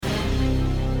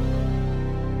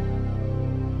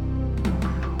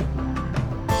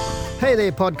Hey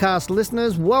there, podcast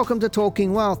listeners. Welcome to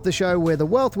Talking Wealth, the show where the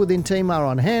Wealth Within team are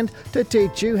on hand to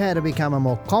teach you how to become a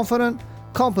more confident,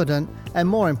 competent, and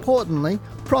more importantly,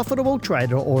 profitable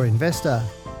trader or investor.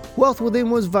 Wealth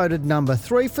Within was voted number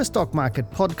 3 for Stock Market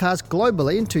Podcast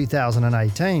globally in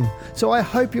 2018, so I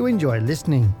hope you enjoy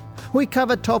listening. We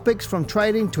cover topics from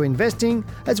trading to investing,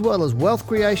 as well as wealth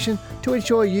creation to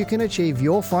ensure you can achieve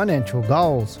your financial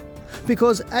goals.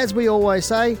 Because as we always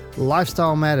say,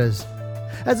 lifestyle matters.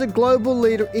 As a global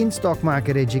leader in stock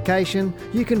market education,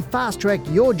 you can fast-track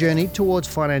your journey towards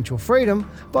financial freedom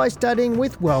by studying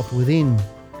with Wealth Within.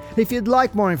 If you'd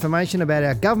like more information about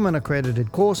our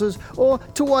government-accredited courses or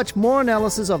to watch more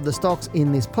analysis of the stocks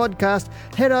in this podcast,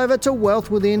 head over to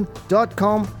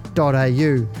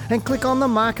wealthwithin.com.au and click on the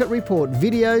Market Report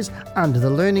videos under the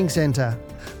Learning Centre.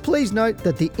 Please note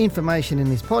that the information in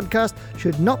this podcast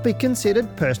should not be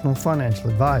considered personal financial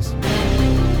advice.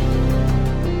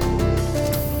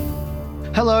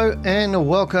 Hello and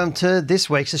welcome to this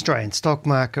week's Australian Stock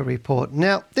Market Report.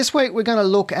 Now, this week we're going to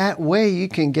look at where you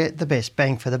can get the best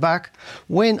bang for the buck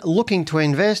when looking to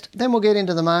invest. Then we'll get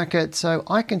into the market so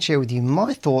I can share with you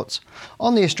my thoughts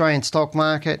on the Australian stock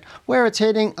market, where it's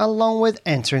heading, along with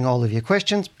answering all of your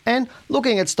questions and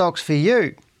looking at stocks for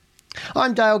you.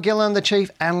 I'm Dale Gillen, the Chief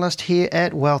Analyst here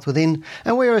at Wealth Within,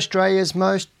 and we're Australia's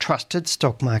most trusted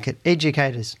stock market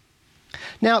educators.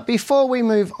 Now, before we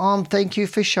move on, thank you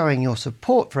for showing your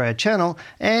support for our channel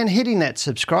and hitting that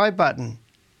subscribe button.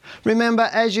 Remember,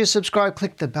 as you subscribe,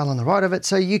 click the bell on the right of it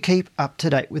so you keep up to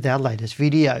date with our latest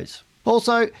videos.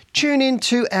 Also, tune in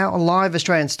to our live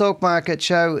Australian stock market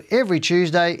show every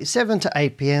Tuesday, 7 to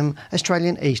 8 p.m.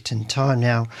 Australian Eastern Time.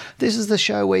 Now, this is the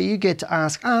show where you get to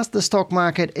ask the stock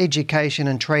market education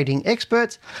and trading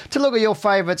experts to look at your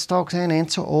favourite stocks and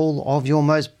answer all of your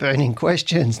most burning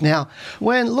questions. Now,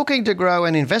 when looking to grow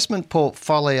an investment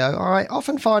portfolio, I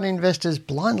often find investors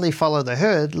blindly follow the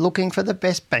herd looking for the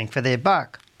best bang for their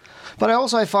buck. But I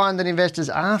also find that investors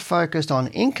are focused on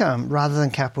income rather than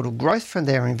capital growth from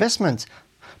their investments.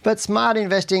 But smart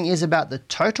investing is about the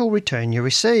total return you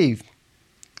receive.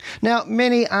 Now,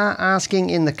 many are asking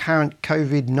in the current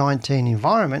COVID-19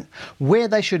 environment where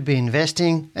they should be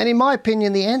investing, and in my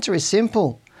opinion, the answer is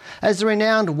simple. As the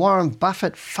renowned Warren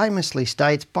Buffett famously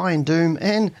states, buy in doom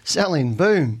and sell in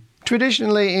boom.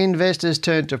 Traditionally, investors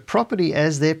turn to property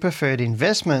as their preferred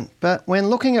investment, but when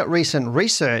looking at recent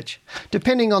research,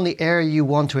 depending on the area you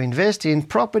want to invest in,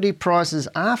 property prices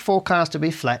are forecast to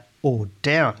be flat or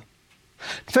down.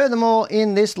 Furthermore,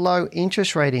 in this low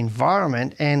interest rate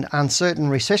environment and uncertain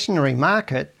recessionary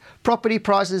market, property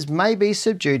prices may be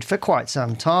subdued for quite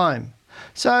some time.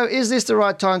 So is this the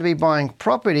right time to be buying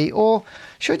property, or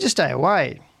should you stay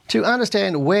away? To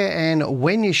understand where and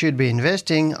when you should be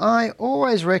investing, I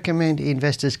always recommend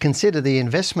investors consider the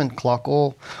investment clock,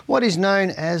 or what is known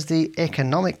as the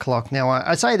economic clock. Now,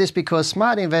 I say this because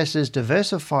smart investors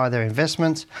diversify their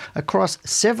investments across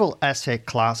several asset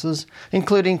classes,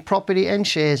 including property and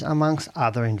shares amongst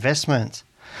other investments.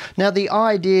 Now, the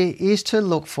idea is to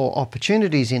look for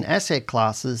opportunities in asset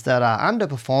classes that are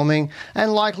underperforming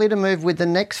and likely to move with the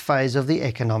next phase of the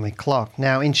economic clock.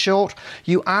 Now, in short,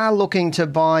 you are looking to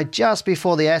buy just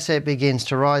before the asset begins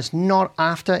to rise, not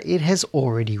after it has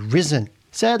already risen.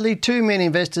 Sadly, too many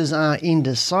investors are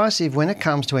indecisive when it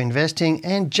comes to investing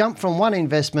and jump from one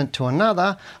investment to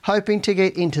another, hoping to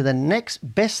get into the next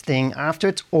best thing after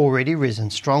it's already risen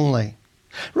strongly.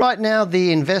 Right now,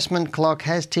 the investment clock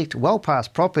has ticked well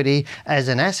past property as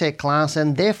an asset class,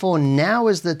 and therefore now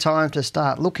is the time to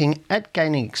start looking at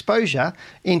gaining exposure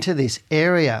into this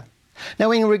area.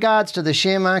 Now, in regards to the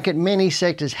share market, many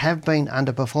sectors have been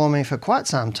underperforming for quite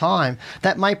some time.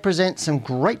 That may present some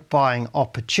great buying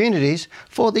opportunities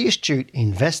for the astute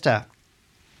investor.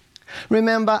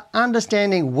 Remember,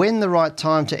 understanding when the right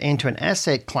time to enter an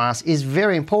asset class is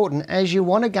very important, as you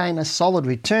want to gain a solid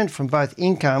return from both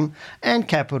income and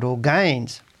capital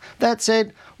gains. That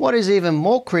said, what is even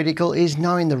more critical is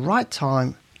knowing the right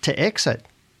time to exit.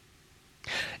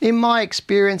 In my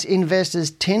experience, investors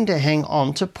tend to hang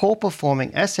on to poor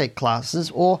performing asset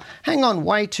classes or hang on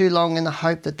way too long in the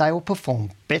hope that they will perform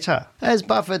better. As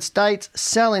Buffett states,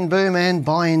 sell in boom and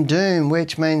buy in doom,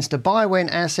 which means to buy when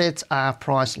assets are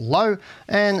priced low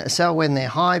and sell when they're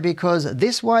high, because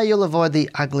this way you'll avoid the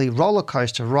ugly roller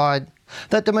coaster ride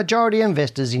that the majority of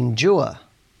investors endure.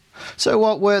 So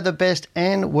what were the best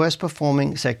and worst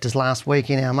performing sectors last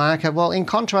week in our market? Well, in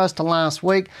contrast to last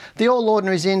week, the All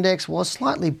Ordinaries Index was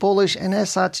slightly bullish, and as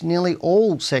such, nearly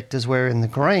all sectors were in the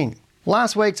green.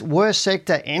 Last week's worst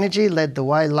sector, energy, led the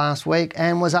way last week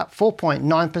and was up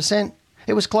 4.9%.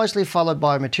 It was closely followed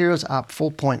by materials up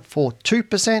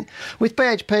 4.42%, with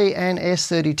BHP and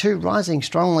S32 rising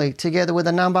strongly together with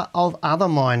a number of other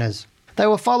miners. They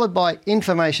were followed by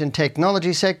information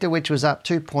technology sector, which was up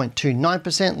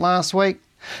 2.29% last week.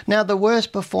 Now, the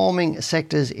worst performing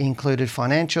sectors included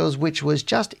financials, which was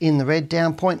just in the red,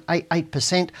 down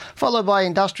 0.88%, followed by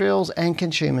industrials and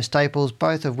consumer staples,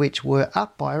 both of which were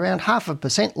up by around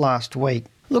 0.5% last week.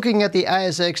 Looking at the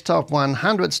ASX Top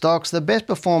 100 stocks, the best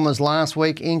performers last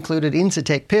week included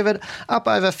Incitec Pivot, up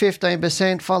over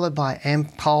 15%, followed by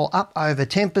Ampol, up over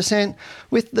 10%,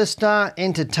 with the Star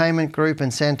Entertainment Group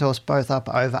and Santos both up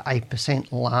over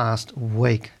 8% last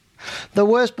week. The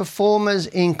worst performers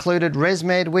included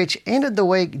ResMed, which ended the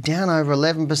week down over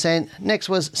 11%. Next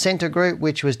was Scentre Group,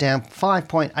 which was down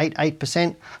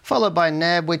 5.88%, followed by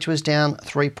NAB, which was down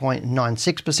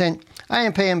 3.96%.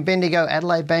 AMP and Bendigo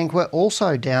Adelaide Bank were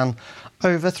also down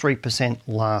over 3%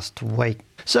 last week.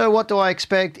 So what do I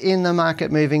expect in the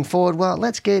market moving forward? Well,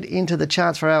 let's get into the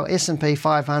charts for our S&P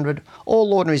 500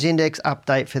 All Ordinaries Index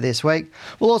update for this week.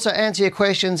 We'll also answer your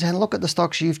questions and look at the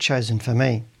stocks you've chosen for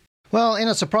me. Well, in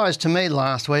a surprise to me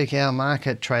last week, our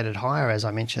market traded higher, as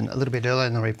I mentioned a little bit earlier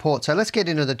in the report. So let's get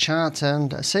into the charts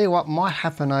and see what might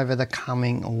happen over the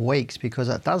coming weeks, because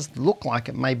it does look like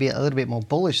it may be a little bit more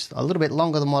bullish, a little bit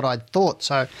longer than what I'd thought.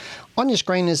 So on your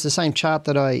screen is the same chart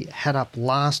that I had up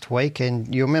last week,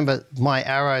 and you remember my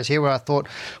arrows here where I thought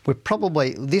we're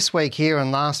probably this week here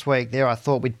and last week there, I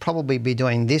thought we'd probably be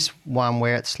doing this one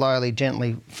where it slowly,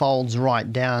 gently folds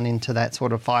right down into that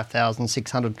sort of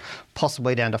 5,600,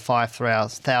 possibly down to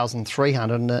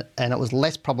 5,300, and it was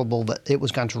less probable that it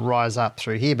was going to rise up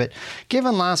through here. But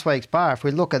given last week's bar, if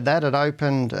we look at that, it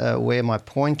opened where my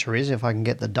pointer is, if I can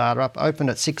get the data up, opened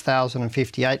at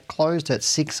 6,058, closed at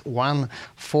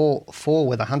 6,144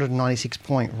 with a 196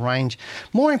 point range.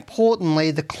 More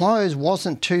importantly, the close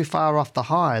wasn't too far off the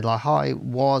high. The high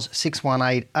was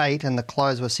 6,188 and the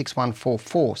close was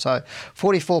 6,144. So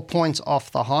 44 points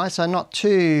off the high, so not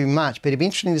too much, but it'd be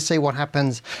interesting to see what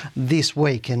happens this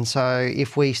week. And so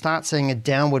if we start seeing a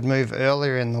downward move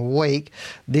earlier in the week,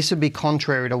 this would be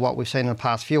contrary to what we've seen in the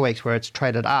past few weeks where it's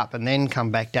traded up and then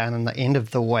come back down in the end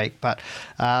of the week. But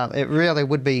it really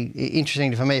would be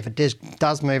interesting for me if it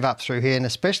does move up through here, and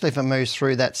especially if it moves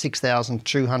through that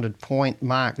 6,200 point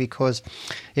mark, because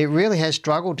it really has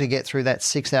struggled to get through that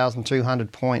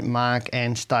 6,200 point mark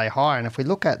and stay higher. And if we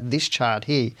look at this chart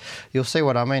here, you'll see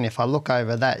what I mean. If I look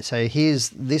over that, so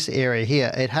here's this area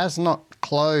here, it has not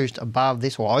closed above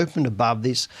this or opened above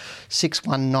this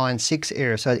 6196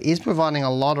 area, so it is providing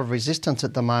a lot of resistance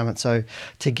at the moment. So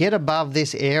to get above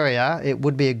this area, it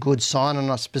would be a good sign, and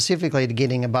not specifically to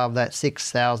getting above that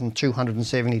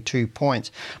 6,272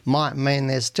 points might mean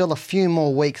there's still a few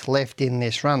more weeks left in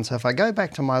this run. So if I go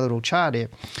back to my little chart here,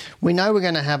 we know we're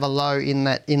going to have a low in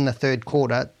the third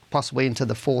quarter, possibly into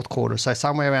the fourth quarter, so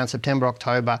somewhere around September,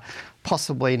 October,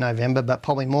 possibly November, but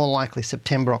probably more likely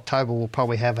September, October will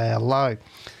probably have our low.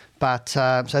 But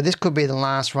so this could be the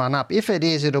last run up. If it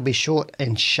is, it'll be short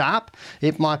and sharp.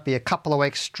 It might be a couple of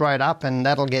weeks straight up, and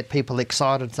that'll get people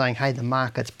excited saying, hey, the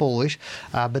market's bullish.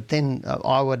 But then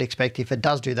I would expect if it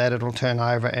does do that, it'll turn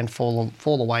over and fall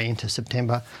away into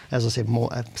September. As I said,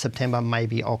 more September,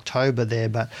 maybe October there.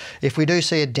 But if we do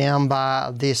see a down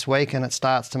bar this week and it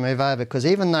starts to move over, because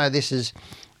even though this is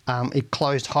it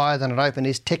closed higher than it opened,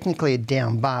 is technically a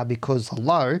down bar because the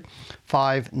low,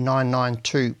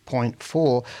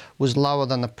 5992.4, was lower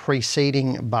than the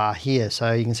preceding bar here.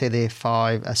 So you can see there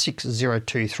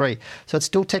 6023. So it's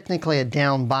still technically a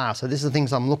down bar. So this is the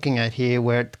things I'm looking at here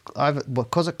where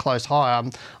because it closed higher,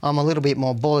 I'm a little bit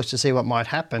more bullish to see what might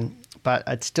happen. But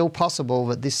it's still possible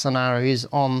that this scenario is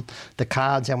on the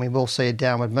cards and we will see a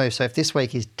downward move. So if this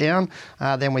week is down,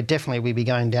 then we definitely will be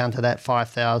going down to that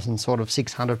 5,000 sort of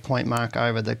 600 point mark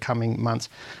over the coming months,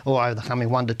 or over the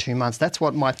coming 1 to 2 months. That's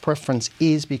what my preference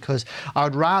is, because I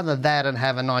would rather that and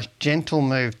have a nice gentle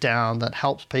move down that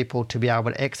helps people to be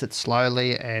able to exit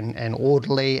slowly and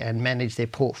orderly and manage their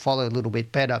portfolio a little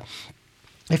bit better.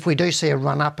 If we do see a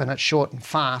run up and it's short and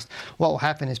fast, what will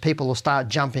happen is people will start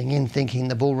jumping in thinking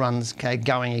the bull run's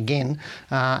going again,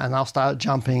 and they'll start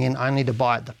jumping in only to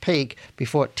buy at the peak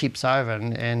before it tips over.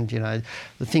 And you know,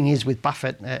 the thing is with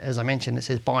Buffett, as I mentioned, it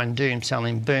says buying doom,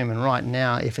 selling boom. And right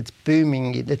now, if it's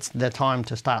booming, it's the time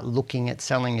to start looking at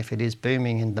selling if it is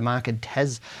booming. And the market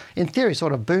has, in theory,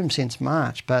 sort of boomed since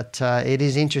March. But it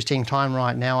is interesting time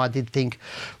right now. I did think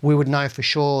we would know for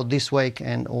sure this week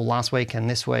or last week and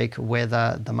this week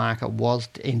whether the market was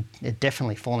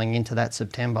definitely falling into that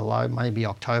September low, maybe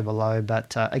October low.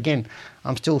 But again,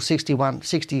 I'm still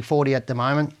 60-40 at the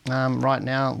moment. Right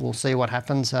now, we'll see what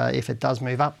happens if it does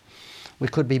move up. we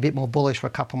could be a bit more bullish for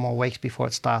a couple more weeks before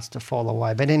it starts to fall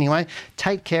away. But anyway,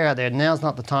 take care out there. Now's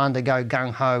not the time to go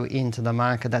gung-ho into the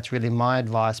market. That's really my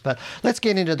advice. But let's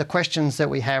get into the questions that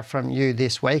we have from you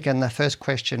this week. And the first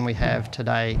question we have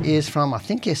today is from, I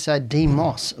think you said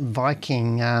Demos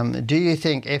Viking. Do you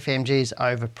think FMG is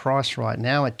overpriced right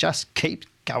now? It just keeps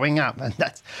going up, and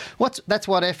that's what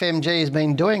FMG has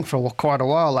been doing for quite a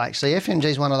while. Actually, FMG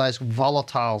is one of those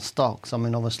volatile stocks. I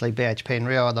mean, obviously BHP and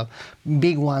Rio are the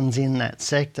big ones in that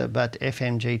sector, but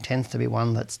FMG tends to be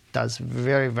one that does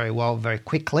very, very well very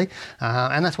quickly,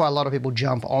 and that's why a lot of people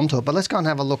jump onto it. But let's go and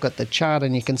have a look at the chart,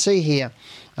 and you can see here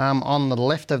on the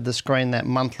left of the screen that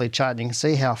monthly chart. You can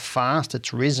see how fast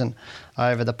it's risen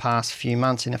over the past few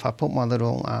months. And if I put my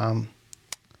little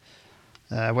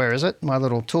where is it? My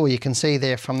little tool, you can see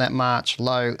there from that March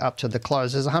low up to the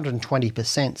close, there's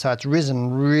 120%. So it's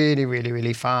risen really, really,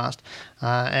 really fast.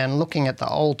 And looking at the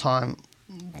old time,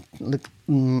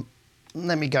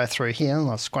 let me go through here and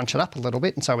I'll scrunch it up a little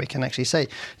bit and so we can actually see.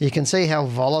 You can see how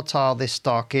volatile this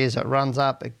stock is. It runs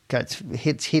up, it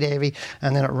hits heavy,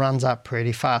 and then it runs up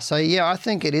pretty fast. So yeah, I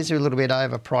think it is a little bit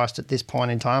overpriced at this point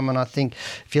in time, and I think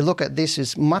if you look at this,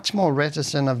 it's much more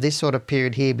reticent of this sort of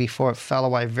period here before it fell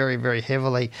away very, very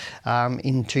heavily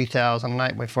in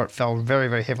 2008, before it fell very,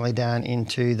 very heavily down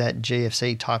into that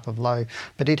GFC type of low.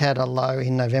 But it had a low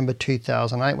in November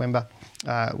 2008, remember?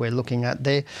 We're looking at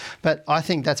there. But I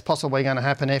think that's possibly going to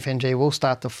happen. FMG will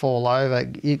start to fall over.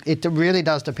 It really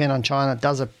does depend on China. It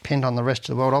does depend on the rest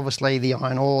of the world. Obviously, the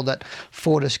iron ore that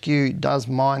Fortescue does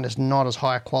mine is not as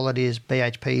high quality as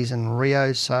BHP's and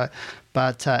Rio's.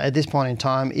 But at this point in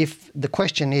time, if the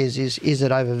question is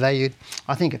it overvalued?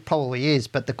 I think it probably is,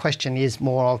 but the question is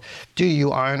more of, do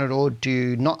you own it or do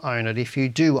you not own it? If you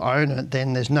do own it,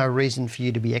 then there's no reason for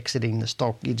you to be exiting the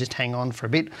stock. You just hang on for a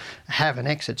bit, have an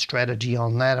exit strategy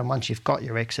on that, and once you've got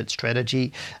your exit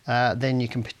strategy, then you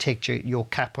can protect your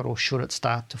capital should it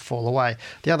start to fall away.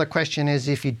 The other question is,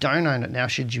 if you don't own it now,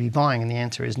 should you be buying? And the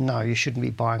answer is no, you shouldn't be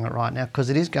buying it right now because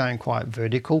it is going quite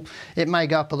vertical. It may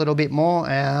go up a little bit more,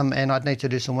 and I'd need to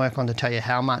do some work on to tell you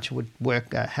how much it would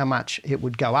work, how much it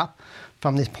would go up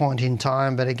from this point in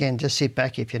time. But again, just sit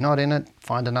back. If you're not in it,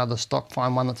 find another stock,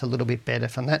 find one that's a little bit better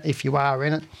from that. If you are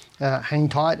in it, hang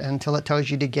tight until it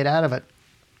tells you to get out of it.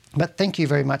 But thank you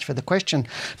very much for the question.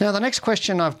 Now, the next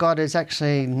question I've got is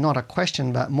actually not a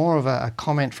question, but more of a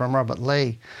comment from Robert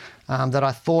Lee that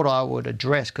I thought I would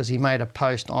address because he made a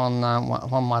post on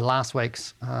my last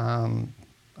week's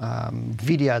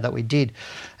video that we did,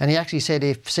 and he actually said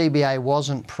if CBA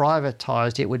wasn't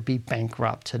privatised, it would be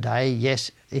bankrupt today.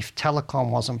 Yes. If Telecom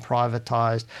wasn't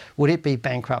privatised, would it be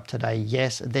bankrupt today?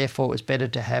 Yes. Therefore, it was better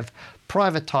to have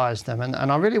privatised them. And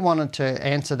I really wanted to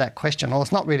answer that question. Well,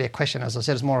 it's not really a question, as I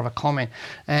said, it's more of a comment.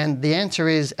 And the answer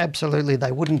is absolutely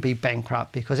they wouldn't be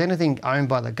bankrupt because anything owned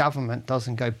by the government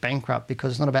doesn't go bankrupt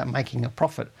because it's not about making a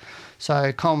profit.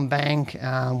 So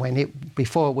CommBank,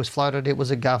 before it was floated, it was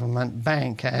a government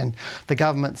bank, and the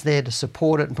government's there to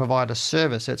support it and provide a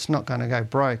service. It's not going to go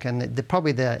broke. And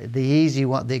probably the easy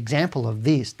one, the example of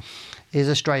this is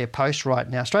Australia Post right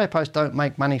now. Australia Post don't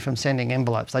make money from sending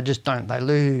envelopes. They just don't. They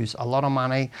lose a lot of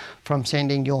money from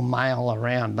sending your mail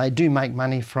around. They do make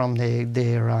money from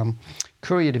their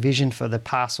courier division for the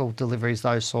parcel deliveries,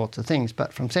 those sorts of things.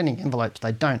 But from sending envelopes,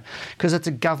 they don't, because it's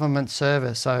a government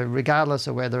service. So regardless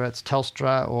of whether it's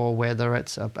Telstra or whether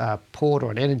it's a port or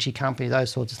an energy company,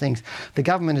 those sorts of things, the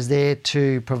government is there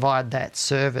to provide that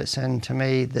service. And to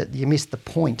me, that you miss the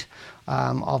point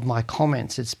of my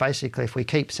comments. It's basically, if we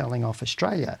keep selling off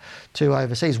Australia to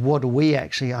overseas, what do we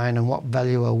actually own and what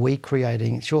value are we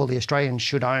creating? Surely Australians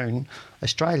should own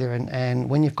Australia, and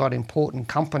when you've got important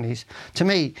companies, to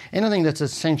me, anything that's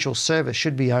essential service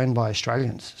should be owned by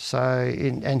Australians. So,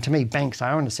 and to me, banks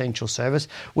are an essential service.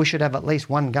 We should have at least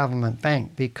one government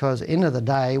bank, because at the end of the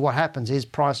day, what happens is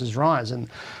prices rise, and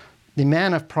the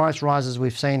amount of price rises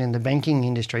we've seen in the banking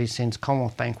industry since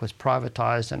Commonwealth Bank was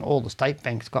privatised and all the state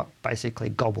banks got basically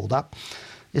gobbled up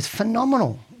is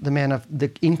phenomenal. The amount of the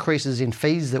increases in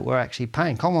fees that we're actually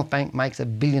paying. Commonwealth Bank makes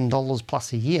 $1 billion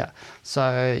plus a year.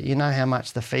 So you know how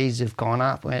much the fees have gone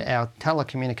up. Our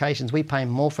telecommunications, we pay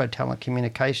more for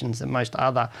telecommunications than most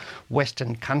other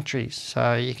Western countries.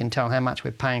 So you can tell how much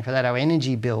we're paying for that. Our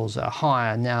energy bills are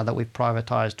higher now that we've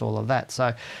privatised all of that.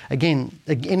 So again,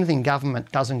 anything government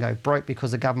doesn't go broke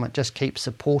because the government just keeps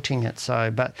supporting it.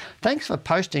 So, but thanks for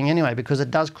posting anyway, because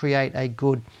it does create a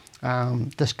good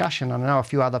discussion. I know a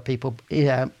few other people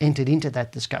entered into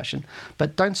that discussion,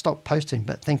 but don't stop posting.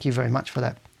 But thank you very much for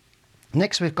that.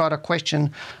 Next, we've got a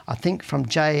question, I think, from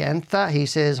Jay Anther. He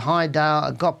says, "Hi, Dale.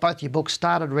 I got both your books,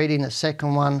 started reading the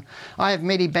second one. I have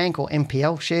Medibank or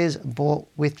MPL shares bought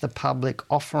with the public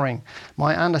offering.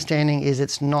 My understanding is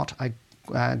it's not a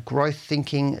growth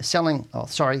thinking, selling,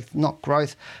 not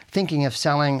growth, thinking of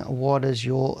selling. What is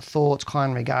your thoughts?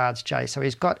 Kind regards, Jay." So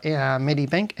he's got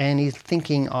Medibank and he's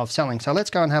thinking of selling. So let's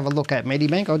go and have a look at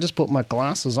Medibank. I'll just put my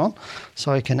glasses on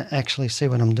so I can actually see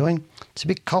what I'm doing. It's a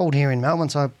bit cold here in Melbourne,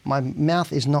 so my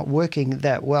mouth is not working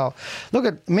that well. Look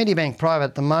at Medibank Private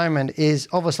at the moment is,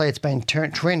 obviously it's been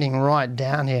trending right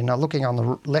down here. Now looking on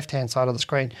the left-hand side of the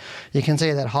screen, you can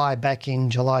see that high back in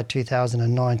July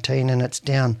 2019 and it's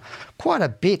down quite a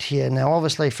bit here. Now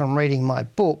obviously from reading my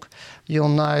book, you'll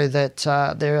know that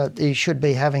you should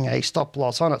be having a stop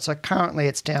loss on it. So currently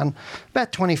it's down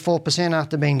about 24%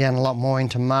 after being down a lot more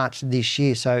into March this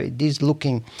year. So it is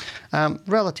looking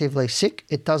relatively sick.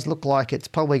 It does look like it's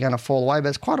probably going to fall away, but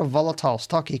it's quite a volatile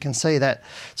stock. You can see that.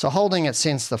 So holding it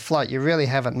since the float, you really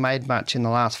haven't made much in the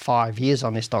last 5 years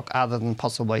on this stock other than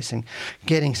possibly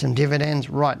getting some dividends.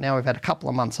 Right now we've had a couple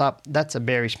of months up. That's a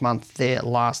bearish month there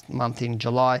last month in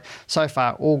July. So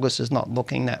far August is not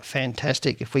looking that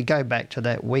fantastic. If we go back to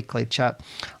that weekly chart,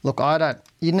 look,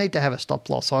 you need to have a stop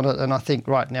loss on it, and I think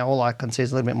right now all I can see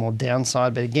is a little bit more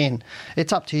downside, but again,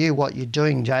 it's up to you what you're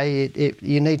doing, Jay.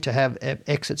 You need to have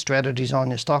exit strategies on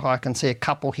your stock. I can see a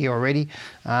couple here already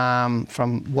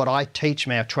from what I teach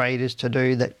our traders to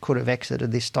do that could have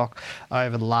exited this stock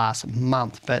over the last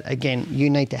month, but again, you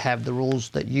need to have the rules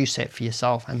that you set for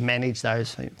yourself and manage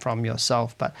those from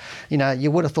yourself. But you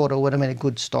would have thought it would have been a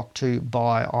good stock to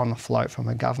buy on a float from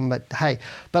a government, but hey,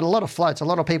 but a lot of floats, a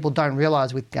lot of people don't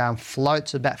realise with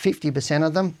floats, about 50%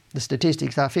 of them, the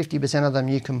statistics are 50% of them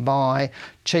you can buy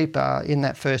cheaper in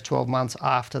that first 12 months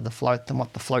after the float than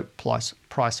what the float price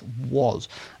was.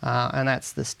 And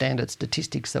that's the standard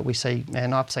statistics that we see.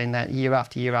 And I've seen that year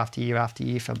after year after year after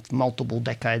year for multiple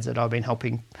decades that I've been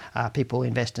helping people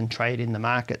invest and trade in the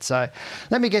market. So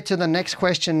let me get to the next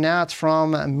question now. It's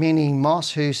from Minnie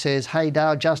Moss, who says, "Hey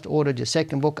Dale, just ordered your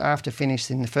second book after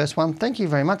finishing the first one." Thank you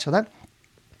very much for that.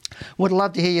 Would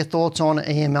love to hear your thoughts on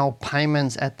EML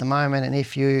Payments at the moment,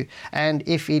 and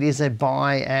if it is a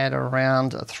buy at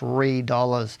around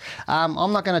 $3.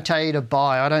 I'm not going to tell you to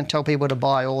buy. I don't tell people to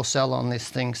buy or sell on this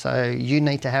thing, so you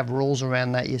need to have rules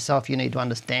around that yourself. You need to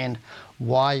understand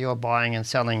why you're buying and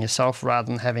selling yourself rather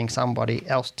than having somebody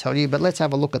else tell you. But let's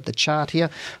have a look at the chart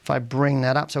here. If I bring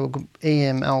that up, so we've got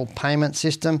EML payment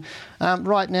system.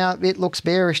 Right now, it looks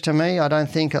bearish to me. I don't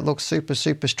think it looks super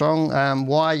strong.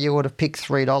 Why you would have picked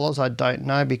 $3, I don't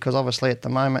know, because obviously at the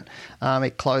moment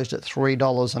it closed at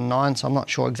 $3.09, so I'm not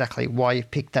sure exactly why you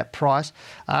picked that price.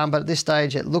 But at this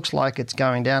stage, it looks like it's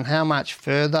going down. How much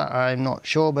further, I'm not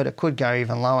sure, but it could go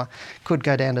even lower. Could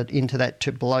go down into that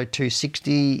below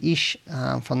 260-ish.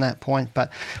 From that point,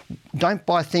 but don't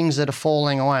buy things that are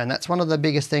falling away, and that's one of the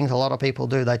biggest things a lot of people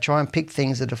do. They try and pick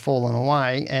things that are falling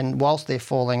away, and whilst they're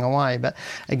falling away, but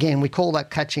again, we call that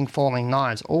catching falling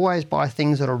knives. Always buy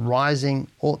things that are rising,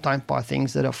 or don't buy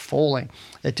things that are falling.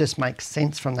 It just makes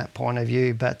sense from that point of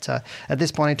view. But at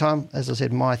this point in time, as I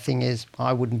said, my thing is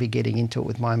I wouldn't be getting into it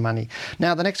with my money.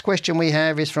 Now, the next question we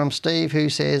have is from Steve, who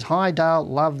says, "Hi Dale,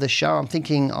 love the show. I'm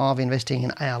thinking of investing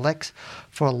in ALX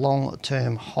for a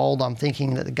long-term hold. I'm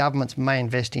thinking that the governments may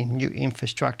invest in new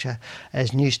infrastructure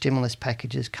as new stimulus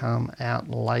packages come out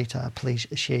later. Please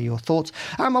share your thoughts."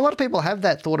 A lot of people have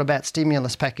that thought about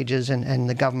stimulus packages and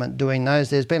the government doing those.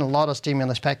 There's been a lot of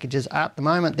stimulus packages. At the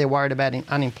moment, they're worried about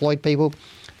unemployed people.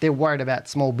 They're worried about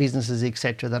small businesses,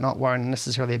 etc. They're not worried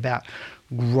necessarily about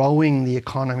growing the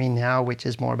economy now, which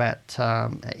is more about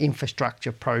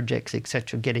infrastructure projects,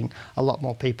 etc., getting a lot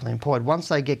more people employed. Once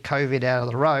they get COVID out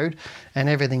of the road and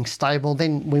everything's stable,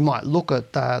 then we might look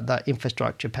at the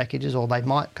infrastructure packages, or they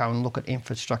might go and look at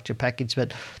infrastructure package.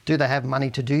 But do they have money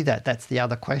to do that? That's the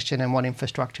other question. And what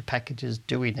infrastructure packages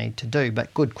do we need to do?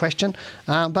 But good question.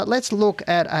 But let's look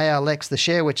at ALX, the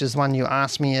share, which is one you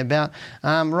asked me about.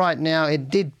 Right now, it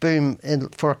did boom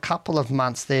for a couple of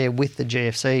months there with the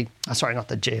GFC. Not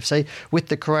the GFC, with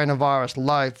the coronavirus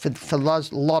low, for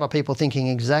a lot of people thinking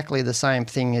exactly the same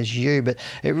thing as you, but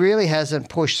it really hasn't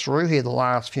pushed through here the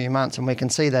last few months, and we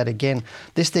can see that again.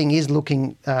 This thing is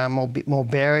looking more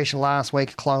bearish last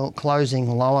week, closing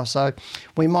lower, so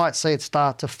we might see it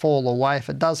start to fall away. If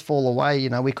it does fall away,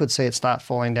 we could see it start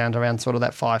falling down to around sort of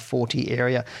that 540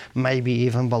 area, maybe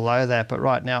even below that. But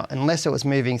right now, unless it was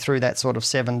moving through that sort of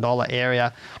 $7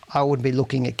 area, I would be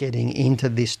looking at getting into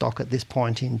this stock at this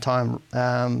point in time.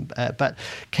 time, but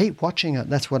keep watching it.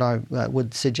 That's what I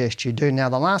would suggest you do. Now,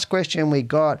 the last question we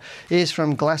got is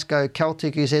from Glasgow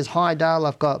Celtic, who says, "Hi Dale,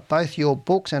 I've got both your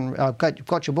books and I've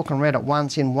got your book and read it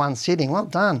once in one sitting. Well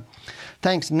done.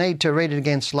 Thanks. Need to read it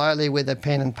again slowly with a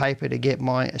pen and paper to get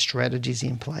my strategies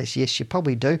in place." Yes, you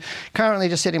probably do. Currently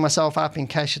just setting myself up in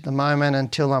cash at the moment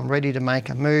until I'm ready to make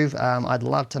a move. I'd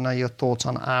love to know your thoughts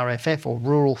on RFF or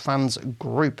Rural Funds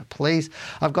Group, please.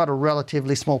 I've got a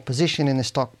relatively small position in the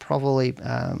stock, probably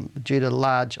due to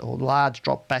large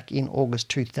drop back in August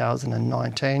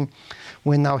 2019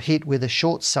 when they were hit with a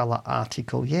short seller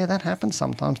article. Yeah, that happens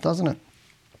sometimes, doesn't it?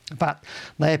 But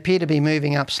they appear to be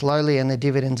moving up slowly and the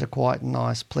dividends are quite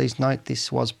nice. Please note this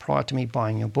was prior to me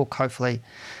buying your book. Hopefully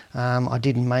I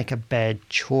didn't make a bad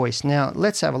choice. Now,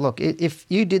 let's have a look. If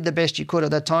you did the best you could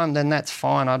at that time, then that's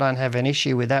fine. I don't have an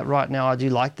issue with that. Right now, I do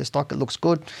like the stock. It looks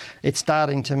good. It's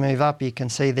starting to move up. You can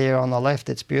see there on the left,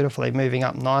 it's beautifully moving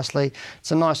up nicely.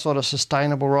 It's a nice sort of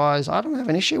sustainable rise. I don't have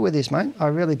an issue with this, mate. I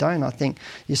really don't. I think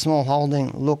your small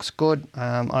holding looks good.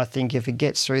 I think if it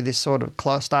gets through this sort of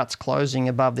starts closing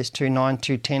above this 2.9,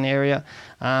 2.10 area,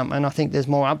 and I think there's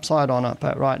more upside on it.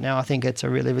 But right now, I think it's a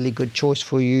really, really good choice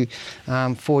for you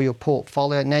for your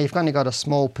portfolio. Now, you've only got a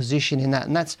small position in that,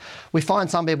 and we find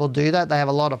some people do that. They have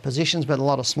a lot of positions, but a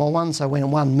lot of small ones. So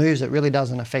when one moves, it really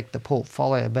doesn't affect the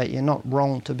portfolio. But you're not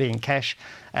wrong to be in cash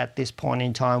at this point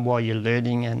in time while you're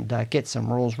learning, and get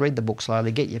some rules. Read the book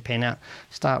slowly, get your pen out,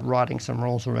 start writing some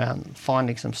rules around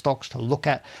finding some stocks to look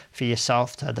at for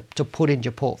yourself to put in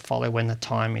your portfolio when the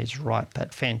time is right.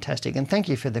 But fantastic, and thank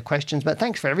you for the questions. But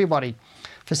thanks for everybody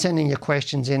for sending your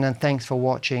questions in, and thanks for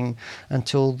watching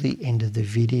until the end of the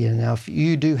video. Now, if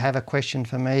you do have a question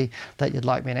for me that you'd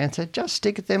like me to answer, just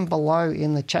stick them below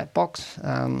in the chat box.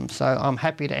 So I'm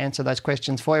happy to answer those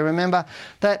questions for you. Remember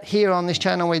that here on this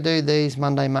channel we do these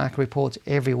Monday market reports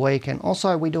every week, and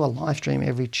also we do a live stream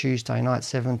every Tuesday night,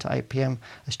 7 to 8 p.m.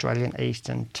 Australian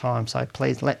Eastern Time. So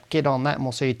please get on that, and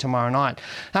we'll see you tomorrow night.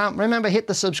 Remember, hit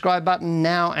the subscribe button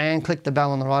now and click the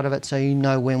bell on the right of it so you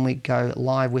know when we go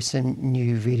live with some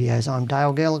new videos. I'm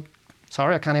Dale Gillum.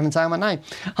 Sorry, I can't even say my name.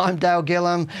 I'm Dale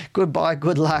Gillum. Goodbye,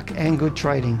 good luck, and good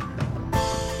trading.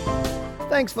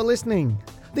 Thanks for listening.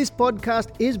 This podcast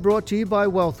is brought to you by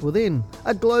Wealth Within,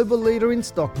 a global leader in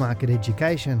stock market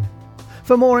education.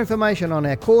 For more information on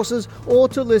our courses or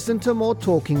to listen to more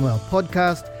Talking Wealth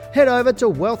podcasts, head over to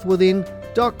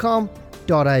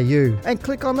wealthwithin.com.au and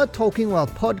click on the Talking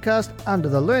Wealth podcast under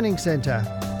the Learning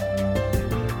Centre.